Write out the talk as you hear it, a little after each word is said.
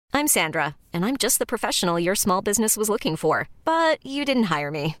I'm Sandra, and I'm just the professional your small business was looking for. But you didn't hire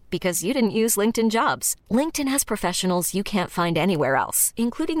me because you didn't use LinkedIn Jobs. LinkedIn has professionals you can't find anywhere else,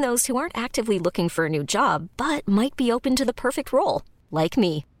 including those who aren't actively looking for a new job, but might be open to the perfect role, like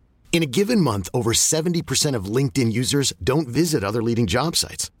me. In a given month, over 70% of LinkedIn users don't visit other leading job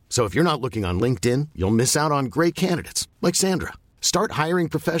sites. So if you're not looking on LinkedIn, you'll miss out on great candidates like Sandra. Start hiring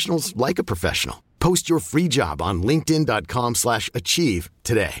professionals like a professional. Post your free job on linkedin.com/achieve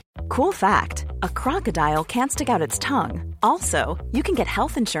today. Cool fact, a crocodile can't stick out its tongue. Also, you can get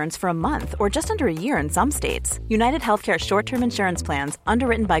health insurance for a month or just under a year in some states. United Healthcare short-term insurance plans,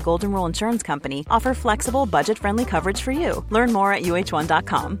 underwritten by Golden Rule Insurance Company, offer flexible, budget-friendly coverage for you. Learn more at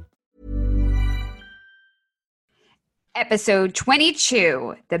uh1.com. Episode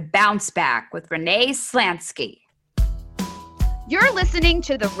 22, The Bounce Back with Renee Slansky. You're listening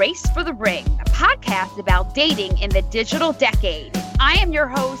to The Race for the Ring, a podcast about dating in the digital decade. I am your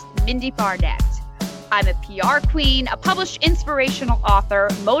host, Mindy Barnett. I'm a PR queen, a published inspirational author,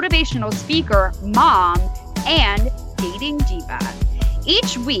 motivational speaker, mom, and dating diva.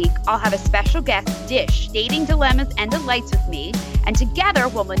 Each week, I'll have a special guest dish dating dilemmas and delights with me, and together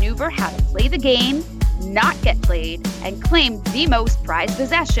we'll maneuver how to play the game, not get played, and claim the most prized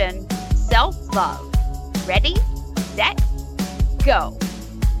possession, self-love. Ready, set, go.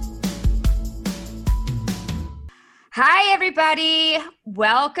 Hi, everybody.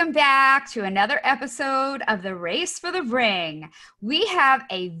 Welcome back to another episode of The Race for the Ring. We have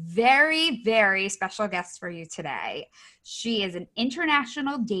a very, very special guest for you today. She is an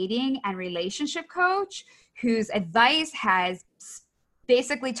international dating and relationship coach whose advice has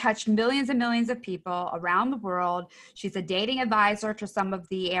basically touched millions and millions of people around the world. She's a dating advisor to some of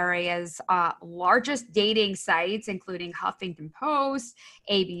the area's largest dating sites, including Huffington Post,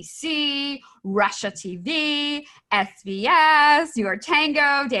 ABC, Russia TV, SBS, Your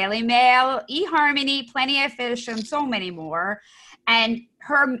Tango, Daily Mail, eHarmony, Plenty of Fish, and so many more. And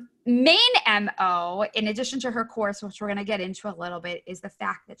her main MO, in addition to her course, which we're going to get into a little bit, is the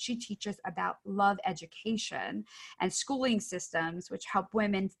fact that she teaches about love education and schooling systems which help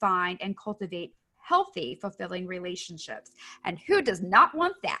women find and cultivate healthy, fulfilling relationships. And who does not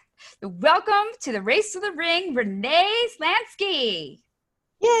want that? So welcome to The Race to the Ring, Renee Slansky.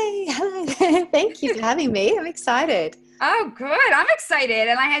 Yay! Thank you for having me. I'm excited. Oh, good. I'm excited.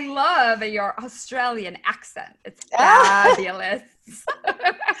 And I love your Australian accent. It's fabulous.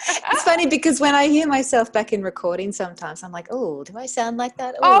 It's funny because when I hear myself back in recording sometimes, I'm like, oh, do I sound like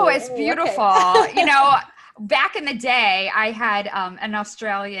that? Oh, it's beautiful. Okay. You know, back in the day, I had an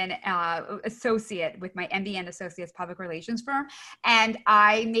Australian associate with my MBN Associates public relations firm, and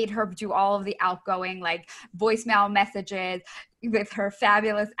I made her do all of the outgoing, like, voicemail messages with her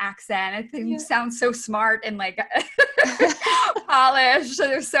fabulous accent. It sounds so smart and like polished.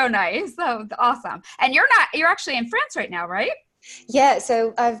 It was so nice. So awesome. And you're actually in France right now, right? Yeah,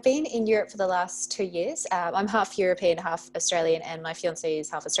 so I've been in Europe for the last 2 years. I'm half European, half Australian, and my fiancé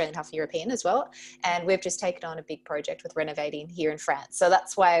is half Australian, half European as well. And we've just taken on a big project with renovating here in France. So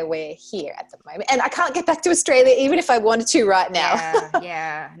that's why we're here at the moment. And I can't get back to Australia even if I wanted to right now.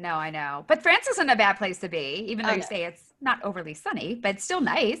 Yeah. No, I know. But France isn't a bad place to be, even though you say it's not overly sunny, but it's still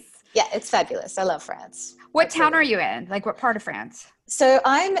nice. Yeah, it's fabulous. I love France. What town are you in? Like, what part of France? So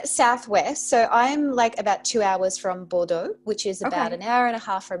I'm southwest. So I'm like about 2 hours from Bordeaux, which is about an hour and a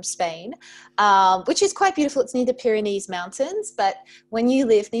half from Spain, which is quite beautiful. It's near the Pyrenees Mountains. But when you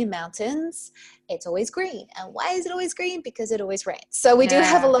live near mountains, it's always green. And why is it always green? Because it always rains. So we do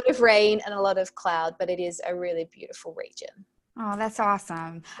have a lot of rain and a lot of cloud, but it is a really beautiful region. Oh, that's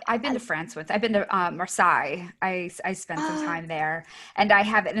awesome. I've been to France once. I've been to Marseille. I spent some time there. And I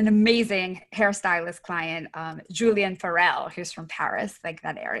have an amazing hairstylist client, Julien Farel, who's from Paris, like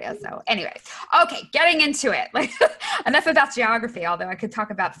that area. So anyway, okay, getting into it. Like enough about geography, although I could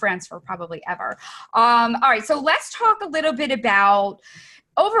talk about France for probably ever. All right, so let's talk a little bit about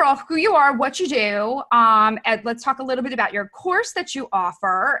overall who you are, what you do. And let's talk a little bit about your course that you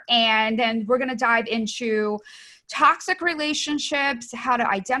offer. And then we're going to dive into toxic relationships, how to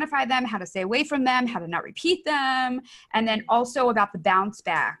identify them, how to stay away from them, how to not repeat them, and then also about the bounce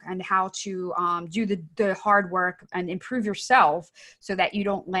back and how to do the hard work and improve yourself so that you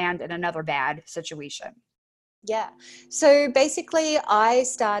don't land in another bad situation. Yeah. So basically I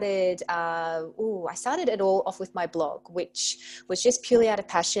started it all off with my blog, which was just purely out of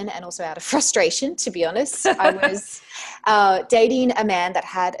passion and also out of frustration, to be honest. I was dating a man that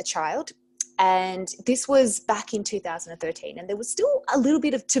had a child. And this was back in 2013. And there was still a little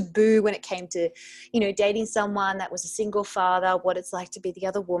bit of taboo when it came to, dating someone that was a single father, what it's like to be the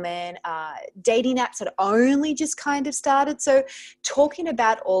other woman. Dating apps had only just kind of started. So talking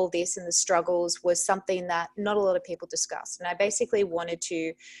about all this and the struggles was something that not a lot of people discussed. And I basically wanted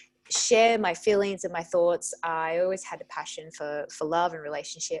to share my feelings and my thoughts. I always had a passion for love and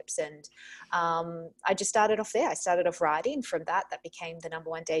relationships, and I just started off there. I started off writing. From that became the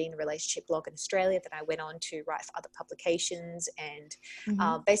 #1 dating and relationship blog in Australia. Then I went on to write for other publications and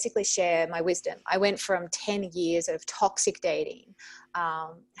basically share my wisdom. I went from 10 years of toxic dating,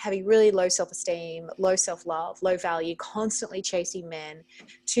 having really low self-esteem, low self-love, low value, constantly chasing men,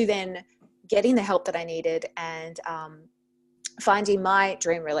 to then getting the help that I needed and finding my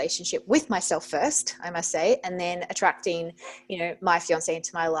dream relationship with myself first, I must say, and then attracting, my fiance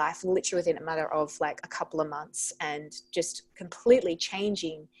into my life literally within a matter of like a couple of months, and just completely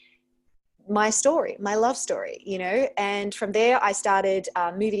changing my story, my love story, and from there I started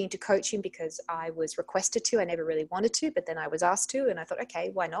moving into coaching because I was requested to. I never really wanted to, but then I was asked to, and I thought, okay,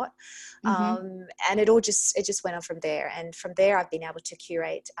 why not? And it just went on from there. And from there I've been able to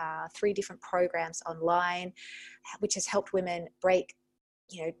curate 3 different programs online, which has helped women break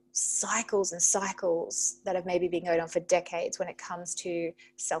cycles and cycles that have maybe been going on for decades when it comes to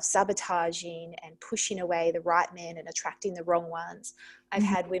self-sabotaging and pushing away the right men and attracting the wrong ones. I've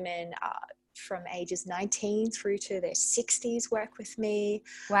had women from ages 19 through to their 60s work with me.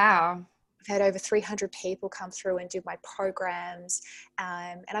 Wow. I've had over 300 people come through and do my programs.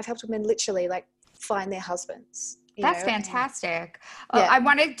 And I've helped women literally like find their husbands. That's fantastic. Yeah. I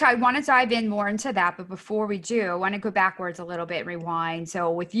want to dive in more into that, but before we do, I want to go backwards a little bit, rewind. So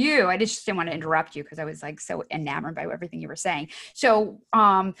with you, I just didn't want to interrupt you because I was like so enamored by everything you were saying. So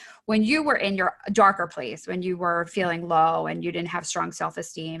when you were in your darker place, when you were feeling low and you didn't have strong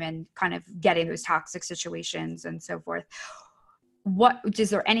self-esteem and kind of getting those toxic situations and so forth,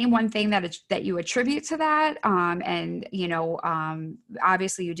 is there any one thing that you attribute to that?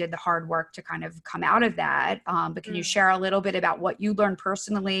 Obviously you did the hard work to kind of come out of that. But can you share a little bit about what you learned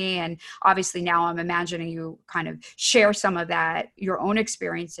personally? And obviously now I'm imagining you kind of share some of that, your own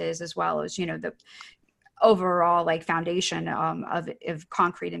experiences, as well as, the overall like foundation of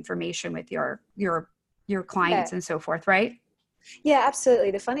concrete information with your clients and so forth, right? Yeah, absolutely.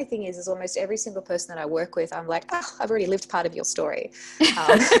 The funny thing is almost every single person that I work with, I'm like, I've already lived part of your story.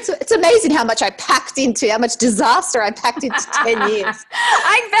 It's amazing how much disaster I packed into 10 years.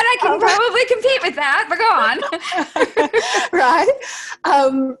 I bet I can probably compete with that, but go on.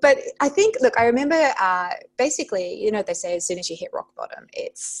 Right. But I think, look, I remember basically, they say as soon as you hit rock bottom,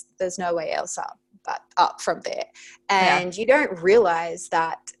 there's no way else up but up from there. And you don't realize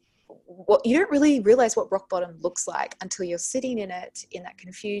that. You don't really realize what rock bottom looks like until you're sitting in it, in that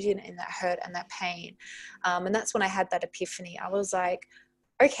confusion, in that hurt and that pain. And that's when I had that epiphany. I was like,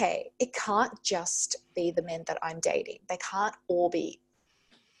 okay, it can't just be the men that I'm dating. They can't all be,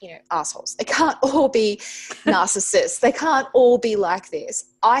 assholes. They can't all be narcissists. They can't all be like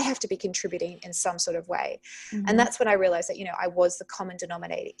this. I have to be contributing in some sort of way. And that's when I realized that, I was the common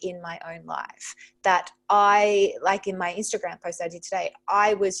denominator in my own life. That like in my Instagram post I did today,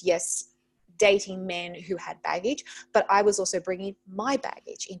 I was, yes, dating men who had baggage, but I was also bringing my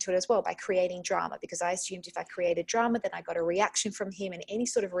baggage into it as well by creating drama, because I assumed if I created drama, then I got a reaction from him, and any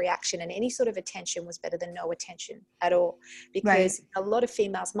sort of reaction and any sort of attention was better than no attention at all. Because a lot of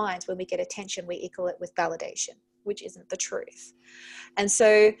females' minds, when we get attention, we equal it with validation, which isn't the truth. And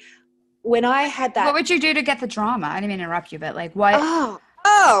so when I had that... What would you do to get the drama? I didn't mean to interrupt you, but like what?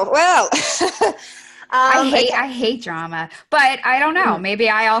 Oh, well... I hate drama, but I don't know. Maybe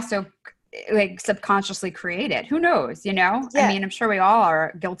I also like subconsciously create it. Who knows? I mean, I'm sure we all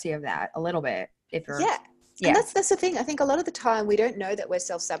are guilty of that a little bit. And that's the thing. I think a lot of the time we don't know that we're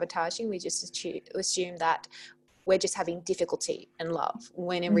self-sabotaging. We just assume that we're just having difficulty in love,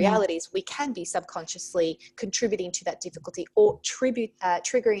 when in reality we can be subconsciously contributing to that difficulty or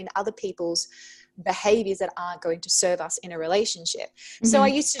triggering other people's behaviors that aren't going to serve us in a relationship. So I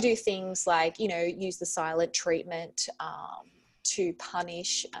used to do things like, use the silent treatment to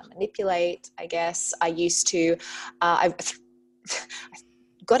punish, manipulate, I guess. I used to, I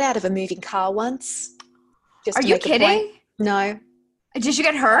got out of a moving car once. Are you kidding? No. Did you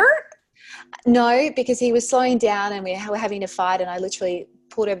get hurt? No, because he was slowing down and we were having a fight, and I literally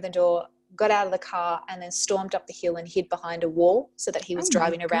pulled open the door, got out of the car, and then stormed up the hill and hid behind a wall so that he was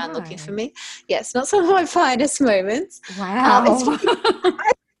driving around looking for me. Yes, not some of my finest moments. Wow.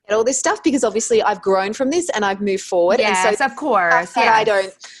 Get all this stuff because obviously I've grown from this and I've moved forward. Yes, and so of course. that yes. I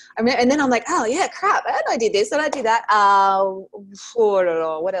don't. And then I'm like, oh yeah, crap. And I did this and I did that.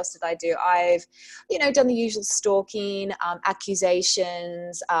 What else did I do? I've, done the usual stalking,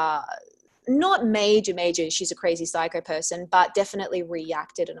 accusations, not major, she's a crazy psycho person, but definitely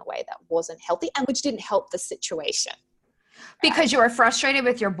reacted in a way that wasn't healthy and which didn't help the situation. Because you were frustrated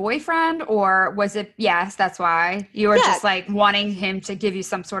with your boyfriend, or was it, yes, that's why you were just like wanting him to give you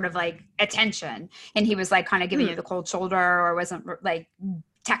some sort of like attention, and he was like kind of giving you the cold shoulder, or wasn't like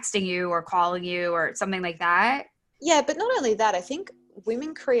texting you or calling you or something like that? Yeah, but not only that, I think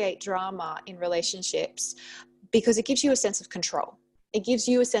women create drama in relationships because it gives you a sense of control. It gives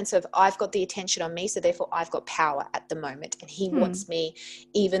you a sense of, I've got the attention on me, so therefore I've got power at the moment. And he wants me,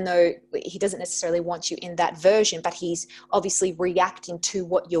 even though he doesn't necessarily want you in that version, but he's obviously reacting to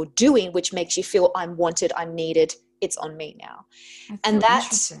what you're doing, which makes you feel I'm wanted, I'm needed, it's on me now. And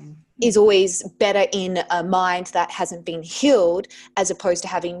that is always better in a mind that hasn't been healed, as opposed to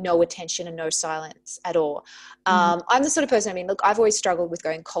having no attention and no silence at all. I'm the sort of person, look, I've always struggled with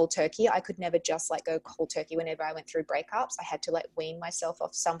going cold turkey. I could never just like go cold turkey whenever I went through breakups. I had to like wean myself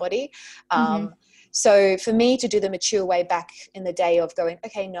off somebody. So for me to do the mature way back in the day of going,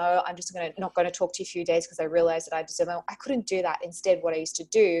 okay, no, I'm just not going to talk to you a few days because I realized that I deserve it. I couldn't do that. Instead, what I used to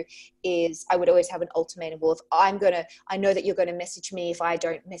do is I would always have an ultimatum. Well, if I know that you're going to message me if I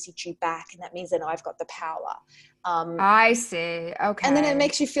don't message you back, and that means that I've got the power. I see. Okay. And then it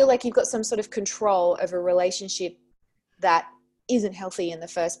makes you feel like you've got some sort of control over a relationship that isn't healthy in the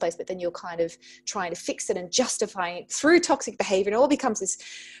first place, but then you're kind of trying to fix it and justifying it through toxic behavior, and it all becomes this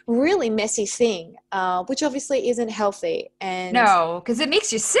really messy thing, which obviously isn't healthy. And no, because it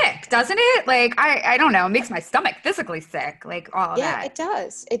makes you sick, doesn't it? Like, I don't know, it makes my stomach physically sick, like all of that. Yeah, it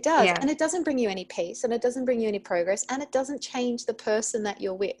does. Yeah. And it doesn't bring you any peace, and it doesn't bring you any progress, and it doesn't change the person that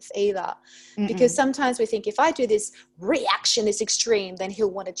you're with either. Because sometimes we think, if I do this reaction, this extreme, then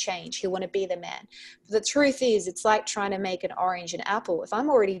he'll want to change, he'll want to be the man. But the truth is, it's like trying to make an orange an apple. If I'm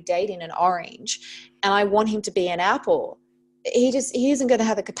already dating an orange and I want him to be an apple, he isn't going to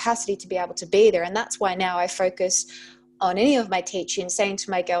have the capacity to be able to be there. And that's why now I focus on any of my teaching, saying to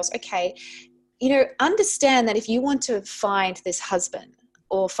my girls, okay, understand that if you want to find this husband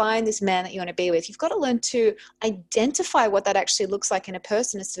or find this man that you want to be with, you've got to learn to identify what that actually looks like in a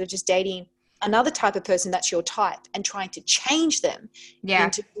person, instead of just dating another type of person that's your type and trying to change them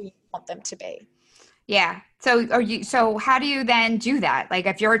into who you want them to be. Yeah. So how do you then do that? Like,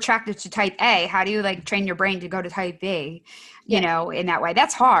 if you're attracted to type A, how do you like train your brain to go to type B, in that way?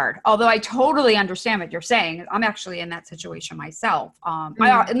 That's hard. Although I totally understand what you're saying. I'm actually in that situation myself.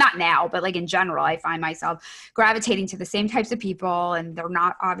 Not now, but like in general, I find myself gravitating to the same types of people, and they're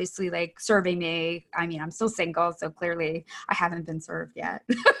not obviously like serving me. I mean, I'm still single, so clearly I haven't been served yet.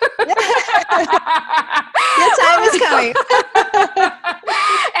 Your time is coming.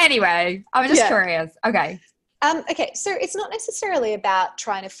 Anyway, I'm just curious. Okay. Okay, so it's not necessarily about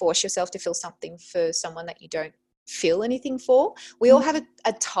trying to force yourself to feel something for someone that you don't feel anything for. We all have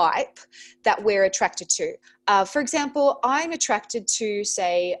a type that we're attracted to. For example, I'm attracted to,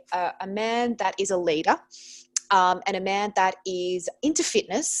 say, a man that is a leader, and a man that is into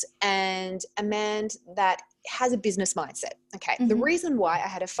fitness, and a man that has a business mindset. Okay. The reason why, I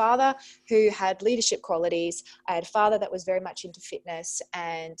had a father who had leadership qualities. I had a father that was very much into fitness,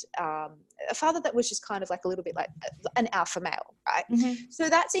 and a father that was just kind of like a little bit like an alpha male, right? So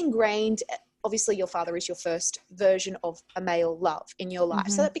that's ingrained. Obviously, your father is your first version of a male love in your life.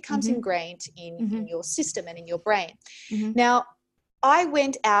 So that becomes ingrained in your system and in your brain. Now, I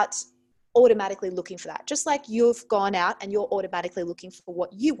went out automatically looking for that, just like you've gone out and you're automatically looking for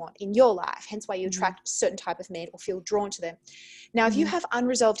what you want in your life, hence why you attract a certain type of men or feel drawn to them. Now, if you have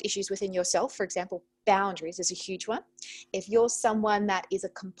unresolved issues within yourself, for example, boundaries is a huge one. If you're someone that is a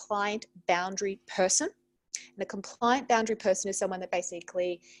compliant boundary person, and a compliant boundary person is someone that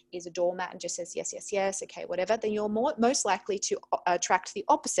basically is a doormat and just says yes, yes, yes, okay, whatever, then you're most likely to attract the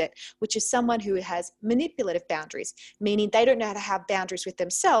opposite, which is someone who has manipulative boundaries, meaning they don't know how to have boundaries with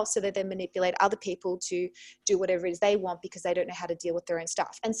themselves, so they then manipulate other people to do whatever it is they want because they don't know how to deal with their own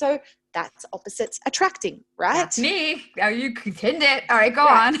stuff. And so that's opposites attracting, right? That's me. Oh, you pinned it. All right, go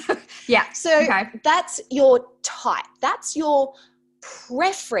on. Yeah. So that's your type. That's your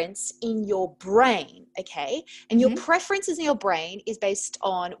preference in your brain, okay? And your preferences in your brain is based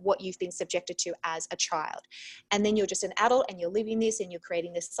on what you've been subjected to as a child. And then you're just an adult and you're living this and you're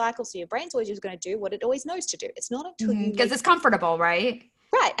creating this cycle. So your brain's always just going to do what it always knows to do. It's not until you because it's comfortable, right?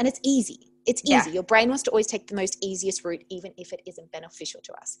 Right. And it's easy. It's easy. Your brain wants to always take the most easiest route, even if it isn't beneficial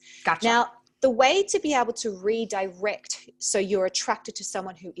to us. Gotcha. Now, the way to be able to redirect so you're attracted to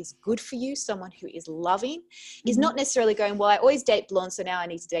someone who is good for you, someone who is loving, is not necessarily going, well, I always date blondes, so now I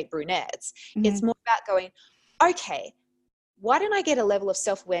need to date brunettes. It's more about going, okay, why don't I get a level of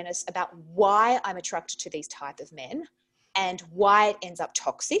self-awareness about why I'm attracted to these type of men and why it ends up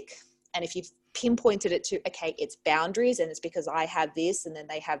toxic? And if you've pinpointed it to, okay, it's boundaries and it's because I have this and then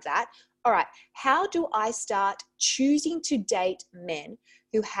they have that. All right, how do I start choosing to date men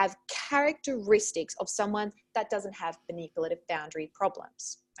who have characteristics of someone that doesn't have manipulative boundary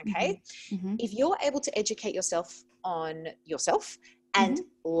problems? Okay. If you're able to educate yourself on yourself and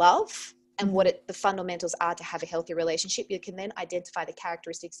love and what the fundamentals are to have a healthy relationship, you can then identify the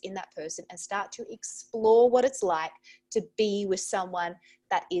characteristics in that person and start to explore what it's like to be with someone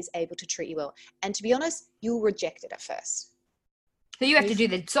that is able to treat you well. And to be honest, you'll reject it at first. So you have to do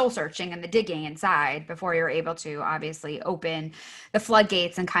the soul searching and the digging inside before you're able to obviously open the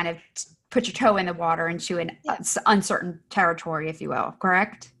floodgates and kind of put your toe in the water into an uncertain territory, if you will.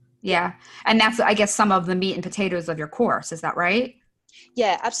 Correct? Yeah. And that's, I guess, some of the meat and potatoes of your course. Is that right?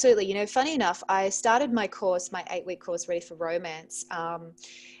 Yeah, absolutely. You know, funny enough, I started my course, my 8-week course, Ready for Romance,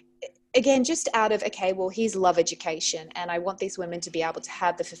 again, just out of, okay, well, here's love education. And I want these women to be able to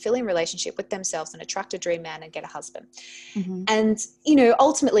have the fulfilling relationship with themselves and attract a dream man and get a husband. And, you know,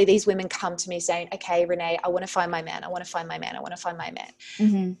 ultimately these women come to me saying, okay, Renee, I want to find my man. I want to find my man. I want to find my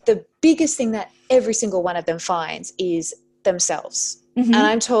man. The biggest thing that every single one of them finds is themselves. And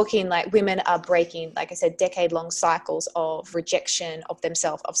I'm talking like women are breaking, like I said, decade-long cycles of rejection of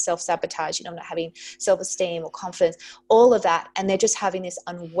themselves, of self-sabotage, you know, not having self-esteem or confidence, all of that. And they're just having this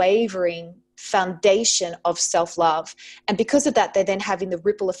unwavering foundation of self-love. And because of that, they're then having the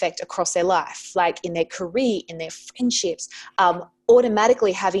ripple effect across their life, like in their career, in their friendships,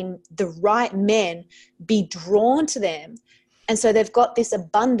 automatically having the right men be drawn to them. And so they've got this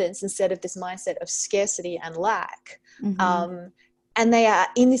abundance instead of this mindset of scarcity and lack. And they are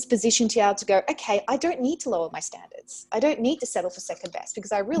in this position to be able to go, okay, I don't need to lower my standards. I don't need to settle for second best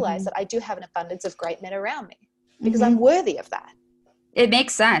because I realize that I do have an abundance of great men around me because I'm worthy of that. It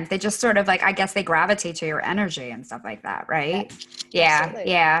makes sense. They just sort of like, I guess they gravitate to your energy and stuff like that, right?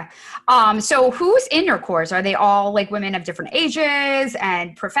 Yeah. So who's in your course? Are they all like women of different ages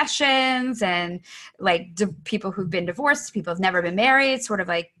and professions and like people who've been divorced, people who've never been married, sort of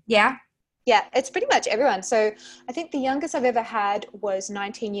like, yeah? Yeah, it's pretty much everyone. So I think the youngest I've ever had was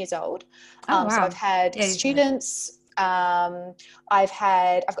 19 years old. Wow. So I've had students. I've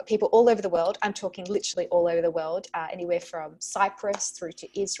got people all over the world. I'm talking literally all over the world, anywhere from Cyprus through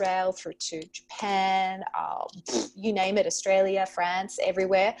to Israel, through to Japan, you name it, Australia, France,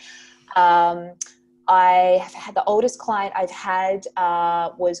 everywhere. I have had the oldest client I've had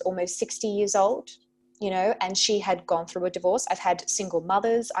was almost 60 years old. You know, and she had gone through a divorce. I've had single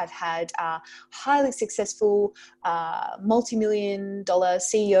mothers. I've had highly successful multi-million-dollar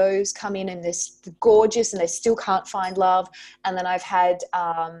CEOs come in and they're gorgeous and they still can't find love. And then I've had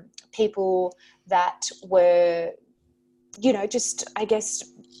people that were, you know, just, I guess,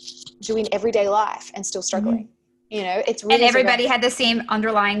 doing everyday life and still struggling. You know, it's really. And everybody had the same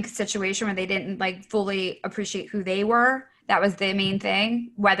underlying situation where they didn't like fully appreciate who they were. That was the main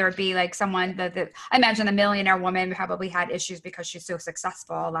thing, whether it be like someone that I imagine the millionaire woman probably had issues because she's so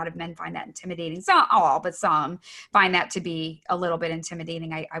successful. A lot of men find that intimidating. Some, all, but some find that to be a little bit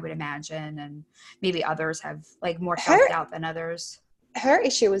intimidating, I would imagine. And maybe others have like more self-doubt than others. Her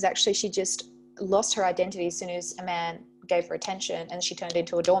issue was actually she just lost her identity as soon as a man gave her attention and she turned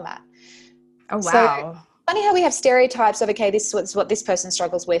into a doormat. Oh, wow. So, funny how we have stereotypes of, okay, this is what this person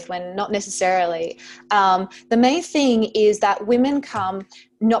struggles with when not necessarily. The main thing is that women come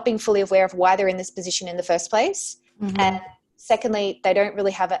not being fully aware of why they're in this position in the first place. And secondly, they don't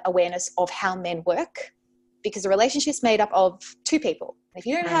really have an awareness of how men work because the relationship's made up of two people. If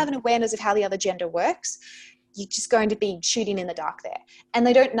you don't have an awareness of how the other gender works, you're just going to be shooting in the dark there. And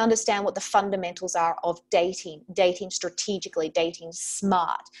they don't understand what the fundamentals are of dating strategically, dating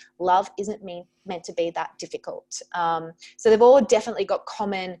smart. Love isn't meant to be that difficult. So they've all definitely got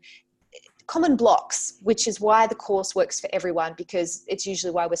common blocks, which is why the course works for everyone because it's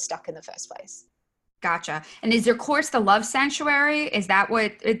usually why we're stuck in the first place. Gotcha. And is your course the Love Sanctuary? Is that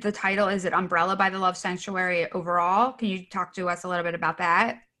what the title is? It umbrella by the Love Sanctuary overall? Can you talk to us a little bit about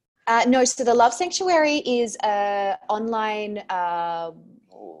that? No, so the Love Sanctuary is an online, not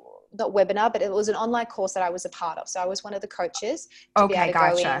webinar, but it was an online course that I was a part of. So I was one of the coaches to be able to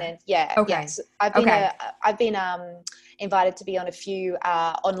go in and So I've been invited to be on a few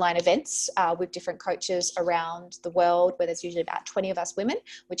online events with different coaches around the world where there's usually about 20 of us women,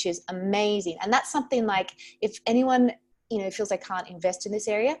 which is amazing. And that's something like if anyone feels they can't invest in this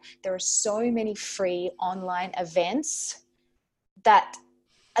area, there are so many free online events that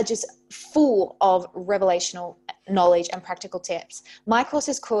are just full of revelational knowledge and practical tips. My course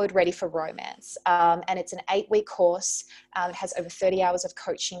is called Ready for Romance, and it's an 8-week course. It has over 30 hours of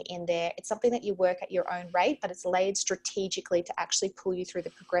coaching in there. It's something that you work at your own rate, but it's laid strategically to actually pull you through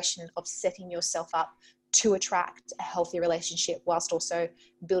the progression of setting yourself up to attract a healthy relationship whilst also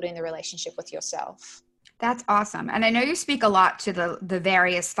building the relationship with yourself. That's awesome. And I know you speak a lot to the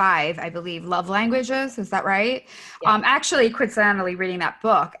various 5, I believe, love languages. Is that right? Yeah. Actually, coincidentally reading that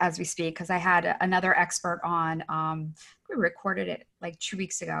book as we speak, because I had another expert on, we recorded it like 2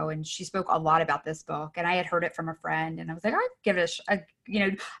 weeks ago, and she spoke a lot about this book, and I had heard it from a friend, and I was like, I'd give it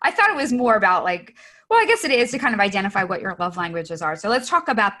I thought it was more about like, well, I guess it is to kind of identify what your love languages are. So let's talk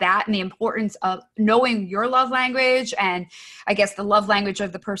about that and the importance of knowing your love language, and I guess the love language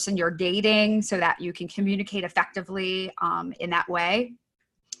of the person you're dating, so that you can communicate effectively in that way.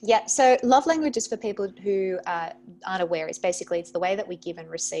 Yeah, so love languages, for people who aren't aware, it's the way that we give and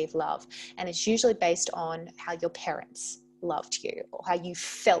receive love. And it's usually based on how your parents loved you, or how you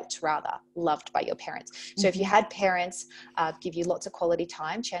felt rather loved by your parents. So if you had parents give you lots of quality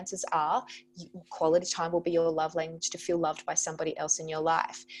time, chances are quality time will be your love language, to feel loved by somebody else in your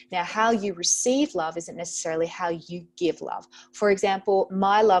life. Now, how you receive love isn't necessarily how you give love. For example,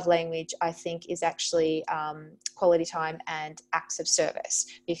 my love language, I think, is actually quality time and acts of service,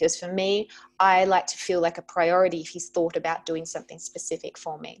 because for me, I like to feel like a priority if he's thought about doing something specific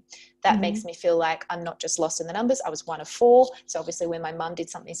for me. That makes me feel like I'm not just lost in the numbers. I was one of 4. So obviously when my mum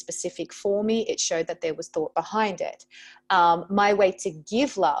did something specific for me, it showed that there was thought behind it. My way to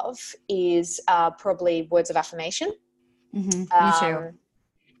give love is probably words of affirmation. Me too.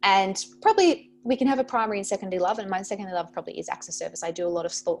 And probably we can have a primary and secondary love, and my secondary love probably is acts of service. I do a lot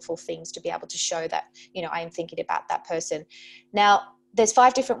of thoughtful things to be able to show that, I am thinking about that person. Now, there's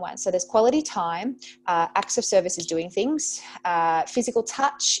 5 different ones. So there's quality time, acts of service is doing things. Physical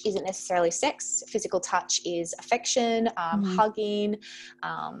touch isn't necessarily sex. Physical touch is affection, hugging,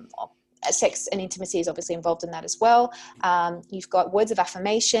 sex and intimacy is obviously involved in that as well. You've got words of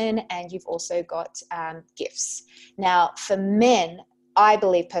affirmation, and you've also got gifts. Now, for men, I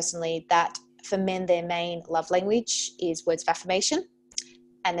believe personally that for men, their main love language is words of affirmation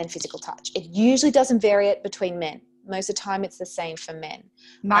and then physical touch. It usually doesn't vary it between men. Most of the time it's the same for men.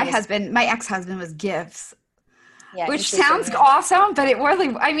 My ex-husband was gifts, which sounds awesome, but it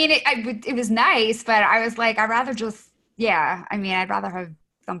really, it was nice, but I was like, I'd rather have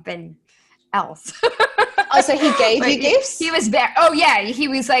something else. Oh, so he gave you gifts? He was very, he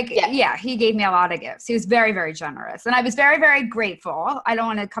was like, he gave me a lot of gifts. He was very, very generous. And I was very, very grateful. I don't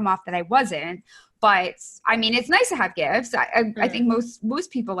want to come off that I wasn't, but it's nice to have gifts. I think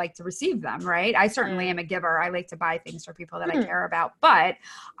most people like to receive them, right? I certainly am a giver. I like to buy things for people that I care about, but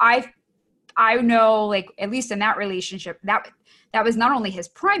I know, like, at least in that relationship, that was not only his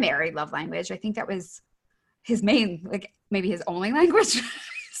primary love language. I think that was his main, like maybe his only language.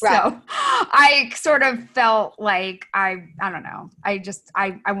 Right. So I sort of felt like I don't know.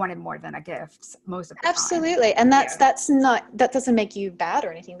 I wanted more than a gift most of the time. Absolutely. And that doesn't make you bad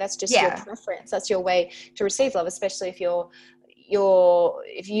or anything. That's just your preference. That's your way to receive love, especially if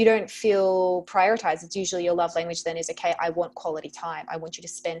if you don't feel prioritized. It's usually your love language then is, okay, I want quality time. I want you to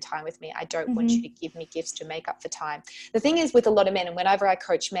spend time with me. I don't want you to give me gifts to make up for time. The thing is with a lot of men, and whenever I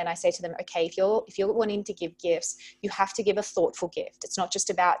coach men, I say to them, okay, if you're wanting to give gifts, you have to give a thoughtful gift. It's not just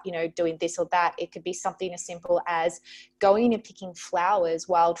about, doing this or that. It could be something as simple as going and picking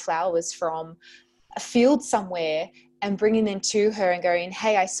wild flowers from a field somewhere and bringing them to her and going,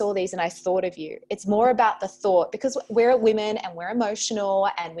 hey, I saw these and I thought of you. It's more about the thought, because we're women and we're emotional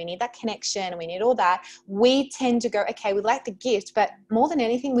and we need that connection and we need all that. We tend to go, okay, we like the gift, but more than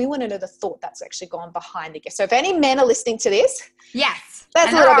anything, we want to know the thought that's actually gone behind the gift. So if any men are listening to this, yes,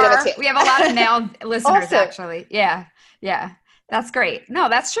 that's a little bit of a tip. We have a lot of male listeners, actually. Yeah. That's great. No,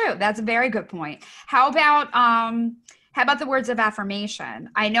 that's true. That's a very good point. How about the words of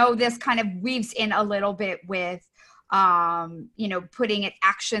affirmation? I know this kind of weaves in a little bit with putting it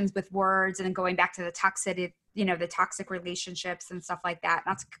actions with words, and then going back to the toxic relationships and stuff like that.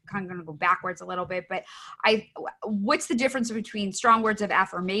 That's kind of going to go backwards a little bit, but what's the difference between strong words of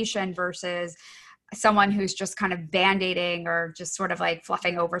affirmation versus someone who's just kind of band-aiding or just sort of like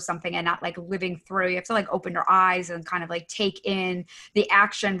fluffing over something and not like living through? You have to like open your eyes and kind of like take in the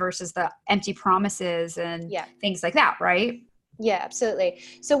action versus the empty promises and things like that, right? Yeah, absolutely.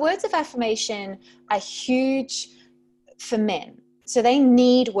 So words of affirmation are huge for men. So they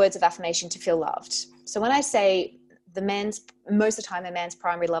need words of affirmation to feel loved. So when I say most of the time, a man's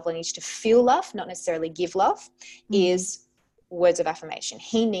primary love language to feel love, not necessarily give love, is words of affirmation.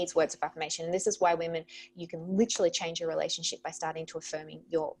 He needs words of affirmation. And this is why women, you can literally change your relationship by starting to affirming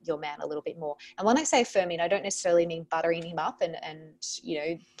your man a little bit more. And when I say affirming, I don't necessarily mean buttering him up and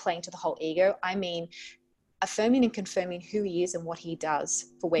playing to the whole ego. I mean affirming and confirming who he is and what he does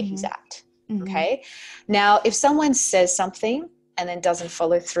for where he's at. Okay. Now, if someone says something and then doesn't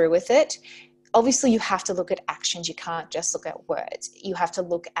follow through with it, obviously you have to look at actions. You can't just look at words. You have to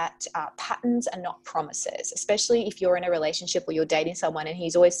look at patterns and not promises, especially if you're in a relationship or you're dating someone and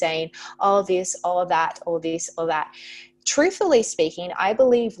he's always saying, oh, this, or that, or this, or that. Truthfully speaking, I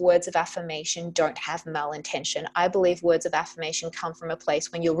believe words of affirmation don't have malintention. I believe words of affirmation come from a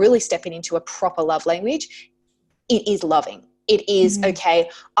place when you're really stepping into a proper love language. It is loving. It is, okay,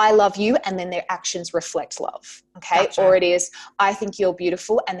 I love you, and then their actions reflect love, okay? Gotcha. Or it is, I think you're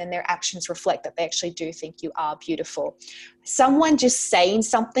beautiful, and then their actions reflect that they actually do think you are beautiful. Someone just saying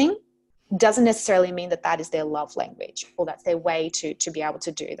something doesn't necessarily mean that that is their love language or that's their way to be able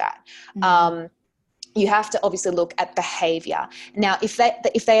to do that. You have to obviously look at behavior. Now, if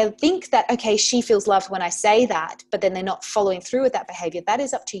they think that, okay, she feels loved when I say that, but then they're not following through with that behavior, that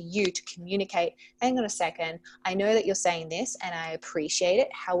is up to you to communicate. Hang on a second. I know that you're saying this and I appreciate it.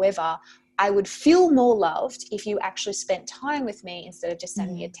 However, I would feel more loved if you actually spent time with me instead of just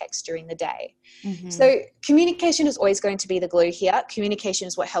sending me a text during the day. So communication is always going to be the glue here. Communication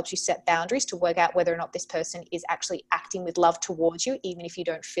is what helps you set boundaries to work out whether or not this person is actually acting with love towards you, even if you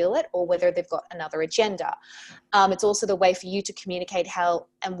don't feel it, or whether they've got another agenda. It's also the way for you to communicate how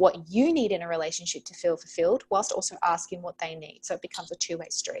and what you need in a relationship to feel fulfilled, whilst also asking what they need. So it becomes a two-way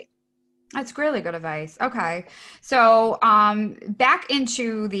street. That's really good advice. Okay. So back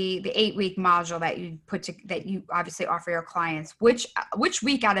into the 8-week module that you that you obviously offer your clients, which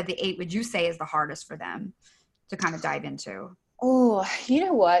week out of the 8 would you say is the hardest for them to kind of dive into? Oh, you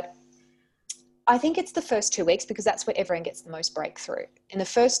know what? I think it's the first 2 weeks because that's where everyone gets the most breakthrough. In the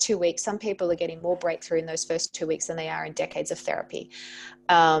first 2 weeks, some people are getting more breakthrough in those first 2 weeks than they are in decades of therapy.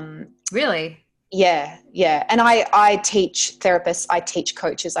 Really? Yeah. And I teach therapists, I teach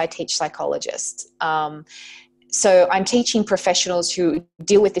coaches, I teach psychologists. So I'm teaching professionals who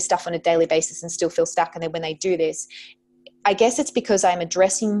deal with this stuff on a daily basis and still feel stuck. And then when they do this, I guess it's because I'm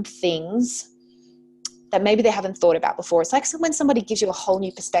addressing things that maybe they haven't thought about before. It's like when somebody gives you a whole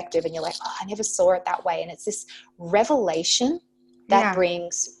new perspective and you're like, oh, I never saw it that way. And it's this revelation that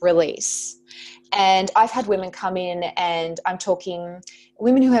brings release. And I've had women come in and I'm talking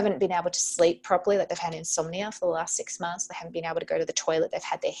women who haven't been able to sleep properly, like they've had insomnia for the last 6 months. They haven't been able to go to the toilet. They've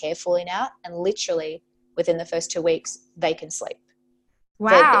had their hair falling out. And literally within the first 2 weeks, they can sleep.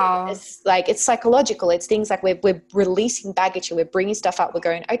 Wow. It's psychological. It's things like we're releasing baggage and we're bringing stuff up. We're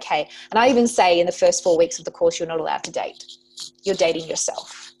going, okay. And I even say in the first 4 weeks of the course, you're not allowed to date. You're dating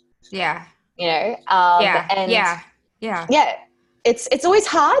yourself. Yeah. You know? Yeah. It's always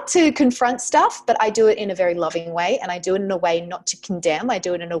hard to confront stuff, but I do it in a very loving way, and I do it in a way not to condemn. I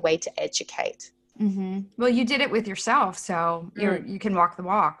do it in a way to educate. Well, you did it with yourself, so you can walk the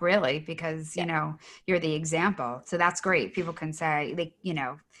walk, really, because you know you're the example. So that's great. People can say they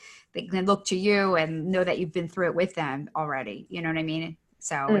can look to you and know that you've been through it with them already. You know what I mean?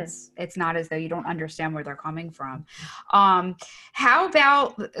 So it's not as though you don't understand where they're coming from. How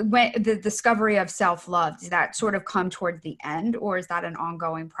about when the discovery of self-love? Does that sort of come towards the end, or is that an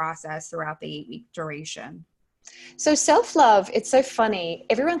ongoing process throughout the 8-week duration? So self-love, it's so funny.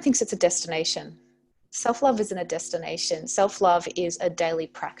 Everyone thinks it's a destination. Self-love isn't a destination. Self-love is a daily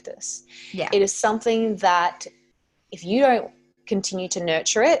practice. Yeah. It is something that if you don't continue to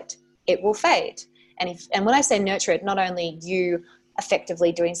nurture it, it will fade. And when I say nurture it, not only you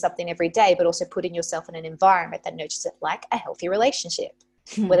effectively doing something every day, but also putting yourself in an environment that nurtures it, like a healthy relationship,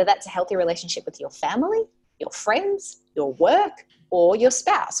 whether that's a healthy relationship with your family, your friends, your work, or your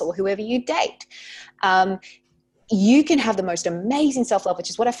spouse, or whoever you date. You can have the most amazing self-love, which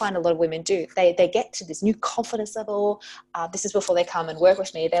is what I find a lot of women do. They get to this new confidence level. This is before they come and work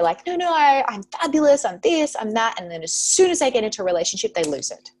with me. They're like, no, I'm fabulous. I'm this, I'm that. And then as soon as they get into a relationship, they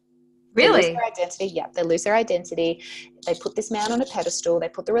lose it. Really? They lose their identity. Yeah, they lose their identity. They put this man on a pedestal. They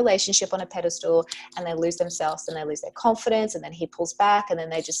put the relationship on a pedestal, and they lose themselves, and they lose their confidence, and then he pulls back, and then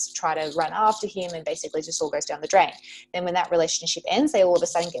they just try to run after him, and basically just all goes down the drain. Then when that relationship ends, they all of a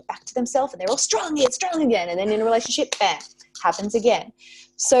sudden get back to themselves, and they're all strong again. And then in a relationship, bam, happens again.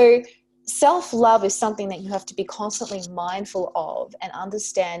 So self-love is something that you have to be constantly mindful of, and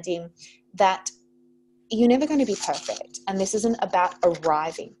understanding that you're never going to be perfect. And this isn't about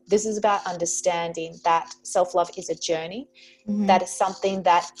arriving. This is about understanding that self-love is a journey. That is something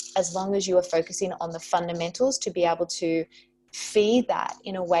that, as long as you are focusing on the fundamentals to be able to feed that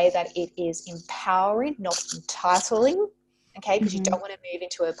in a way that it is empowering, not entitling, okay, because you don't want to move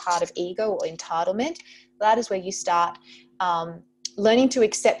into a part of ego or entitlement. That is where you start learning to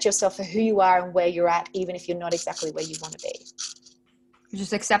accept yourself for who you are and where you're at, even if you're not exactly where you want to be.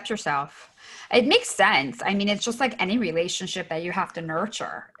 Just accept yourself. It makes sense. I mean, it's just like any relationship that you have to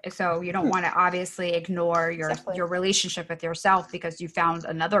nurture. So you don't want to obviously ignore your relationship with yourself because you found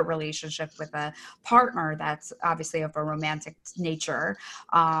another relationship with a partner that's obviously of a romantic nature.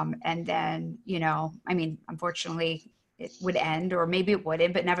 And then, I mean, unfortunately it would end, or maybe it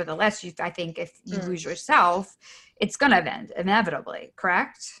wouldn't, but nevertheless, I think if you lose yourself, it's going to end inevitably.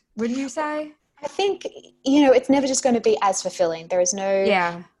 Correct? Wouldn't you say? I think, it's never just going to be as fulfilling. There's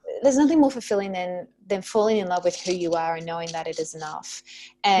nothing more fulfilling than falling in love with who you are and knowing that it is enough.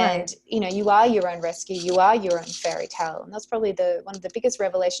 And, you are your own rescue. You are your own fairy tale. And that's probably one of the biggest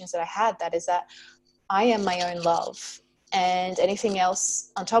revelations that I had, that is that I am my own love. And anything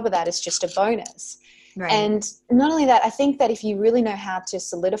else on top of that is just a bonus. Right. And not only that, I think that if you really know how to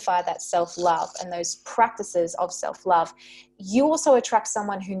solidify that self-love and those practices of self-love, you also attract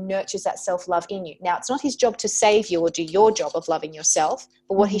someone who nurtures that self-love in you. Now, it's not his job to save you or do your job of loving yourself,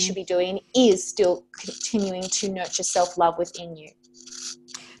 but what he should be doing is still continuing to nurture self-love within you.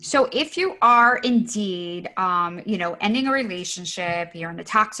 So if you are indeed, ending a relationship, you're in a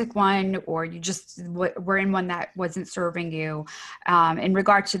toxic one, or you just were in one that wasn't serving you, in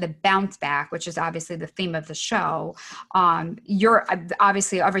regard to the bounce back, which is obviously the theme of the show, you're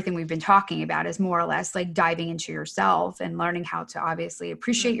obviously, everything we've been talking about is more or less like diving into yourself and learning how to obviously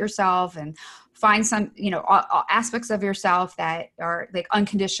appreciate yourself and find some, aspects of yourself that are like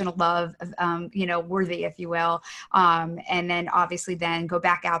unconditional love, worthy, if you will. And then obviously then go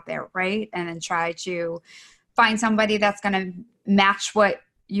back out there, right? And then try to find somebody that's going to match what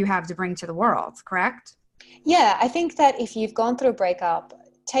you have to bring to the world, correct? Yeah, I think that if you've gone through a breakup,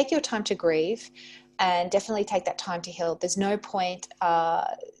 take your time to grieve and definitely take that time to heal. There's no point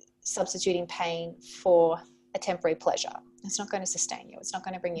substituting pain for a temporary pleasure. It's not going to sustain you. It's not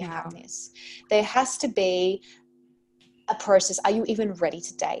going to bring you happiness. There has to be a process. Are you even ready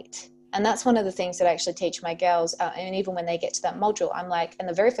to date? And that's one of the things that I actually teach my girls. And even when they get to that module, I'm like, and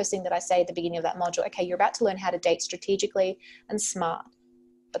the very first thing that I say at the beginning of that module, okay, you're about to learn how to date strategically and smart.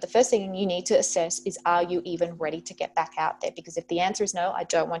 But the first thing you need to assess is, are you even ready to get back out there? Because if the answer is no, I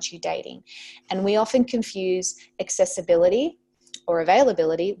don't want you dating. And we often confuse accessibility or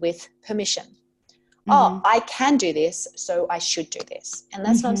availability with permission. Oh, I can do this, so I should do this. And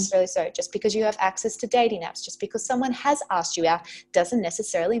that's not necessarily so. Just because you have access to dating apps, just because someone has asked you out, doesn't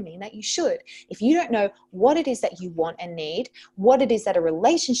necessarily mean that you should. If you don't know what it is that you want and need, what it is that a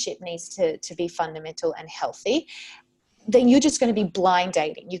relationship needs to be fundamental and healthy, then you're just going to be blind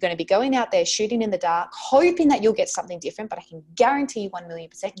dating. You're going to be going out there shooting in the dark, hoping that you'll get something different, but I can guarantee you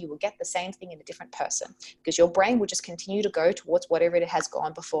 1,000,000% you will get the same thing in a different person, because your brain will just continue to go towards whatever it has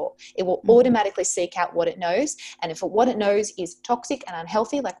gone before. It will automatically seek out what it knows. And if what it knows is toxic and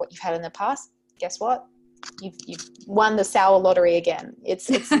unhealthy, like what you've had in the past, guess what? You've won the sour lottery again. It's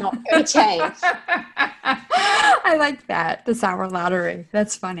not going to change. I like that. The sour lottery.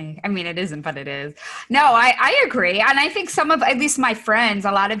 That's funny. I mean, it isn't, but it is. No, I agree. And I think some of, at least my friends,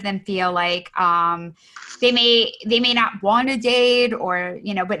 a lot of them feel like they may not want to date, or,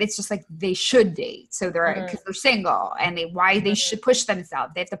 but it's just like they should date. So because they're single, and they should push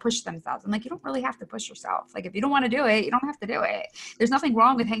themselves. They have to push themselves. I'm like, you don't really have to push yourself. Like, if you don't want to do it, you don't have to do it. There's nothing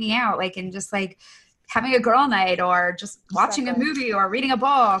wrong with hanging out, like, and just like having a girl night, or just watching a movie, or reading a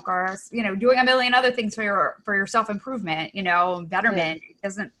book, or, doing a million other things for your self-improvement, betterment. It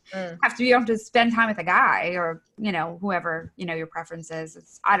doesn't have to, you don't have to spend time with a guy, or, whoever, your preference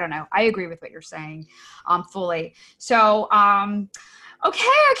is. I don't know. I agree with what you're saying, fully. So, okay,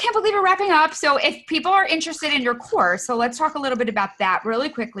 I can't believe we're wrapping up. So if people are interested in your course, so let's talk a little bit about that really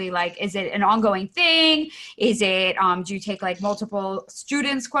quickly. Like, is it an ongoing thing? Is it, do you take like multiple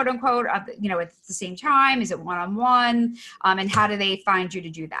students, quote unquote, at the same time? Is it one-on-one? And how do they find you to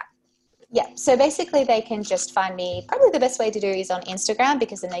do that? Yeah, so basically they can just find me. Probably the best way to do is on Instagram,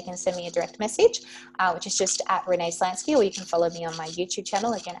 because then they can send me a direct message, which is just at Renee Slansky, or you can follow me on my YouTube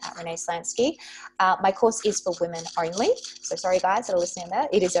channel, again, at Renee Slansky. My course is for women only. So sorry, guys that are listening to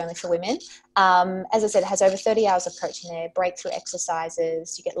that. It is only for women. As I said, it has over 30 hours of coaching there, breakthrough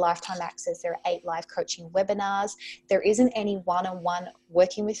exercises. You get lifetime access. There are 8 live coaching webinars. There isn't any one-on-one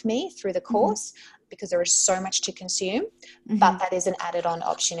working with me through the course. because there is so much to consume, but that is an added on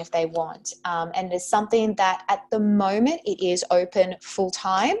option if they want. And it's something that at the moment it is open full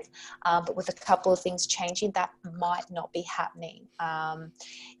time, but with a couple of things changing, that might not be happening.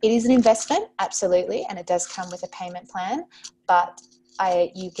 It is an investment, absolutely, and it does come with a payment plan, but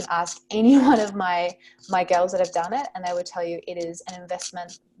you can ask any one of my girls that have done it, and they would tell you it is an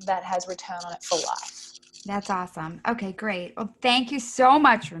investment that has return on it for life. That's awesome. Okay, great. Well, thank you so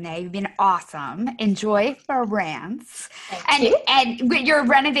much, Renee. You've been awesome. Enjoy France. And you're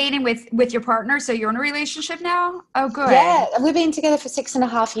renovating with your partner, so you're in a relationship now? Oh, good. Yeah, we've been together for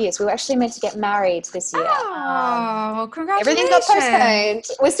 6.5 years. We were actually meant to get married this year. Oh, congratulations. Everything got postponed.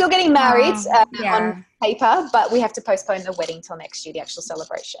 We're still getting married on paper, but we have to postpone the wedding till next year, the actual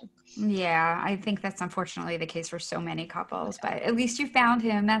celebration. Yeah, I think that's unfortunately the case for so many couples, but at least you found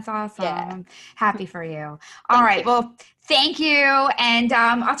him. That's awesome. Yeah. I'm happy for you. All right. Well, thank you. And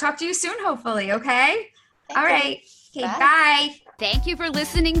I'll talk to you soon, hopefully. Okay. All right. Okay, bye. Thank you for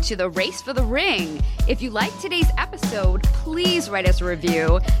listening to The Race for the Ring. If you like today's episode, please write us a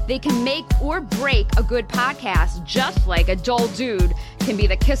review. They can make or break a good podcast, just like a dull dude can be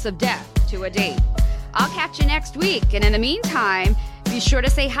the kiss of death to a date. I'll catch you next week. And in the meantime, be sure to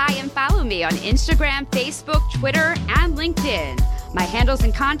say hi and follow me on Instagram, Facebook, Twitter, and LinkedIn. My handles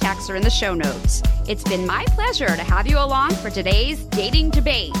and contacts are in the show notes. It's been my pleasure to have you along for today's dating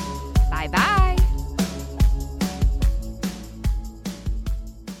debate. Bye-bye.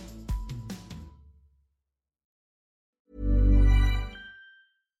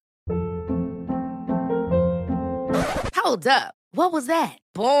 Hold up. What was that?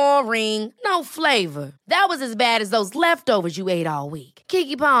 Boring. No flavor. That was as bad as those leftovers you ate all week.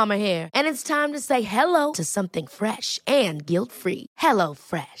 Keke Palmer here. And it's time to say hello to something fresh and guilt-free.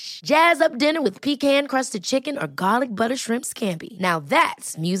 HelloFresh. Jazz up dinner with pecan-crusted chicken or garlic butter shrimp scampi. Now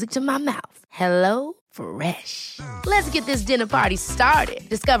that's music to my mouth. HelloFresh. Let's get this dinner party started.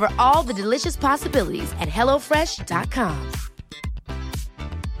 Discover all the delicious possibilities at HelloFresh.com.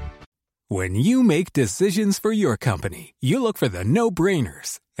 When you make decisions for your company, you look for the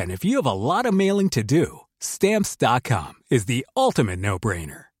no-brainers. And if you have a lot of mailing to do, Stamps.com is the ultimate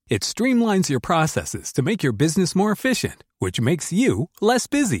no-brainer. It streamlines your processes to make your business more efficient, which makes you less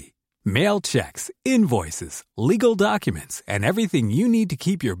busy. Mail checks, invoices, legal documents, and everything you need to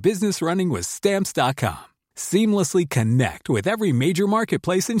keep your business running with Stamps.com. Seamlessly connect with every major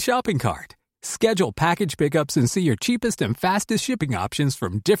marketplace and shopping cart. Schedule package pickups and see your cheapest and fastest shipping options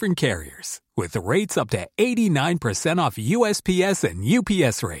from different carriers, with rates up to 89% off USPS and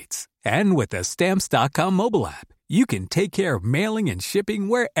UPS rates. And with the Stamps.com mobile app, you can take care of mailing and shipping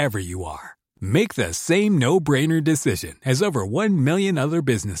wherever you are. Make the same no-brainer decision as over 1 million other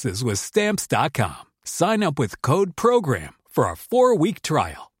businesses with Stamps.com. Sign up with code PROGRAM for a 4-week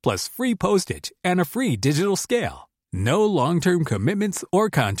trial, plus free postage and a free digital scale. No long-term commitments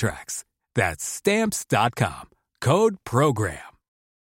or contracts. That's Stamps.com. Code PROGRAM.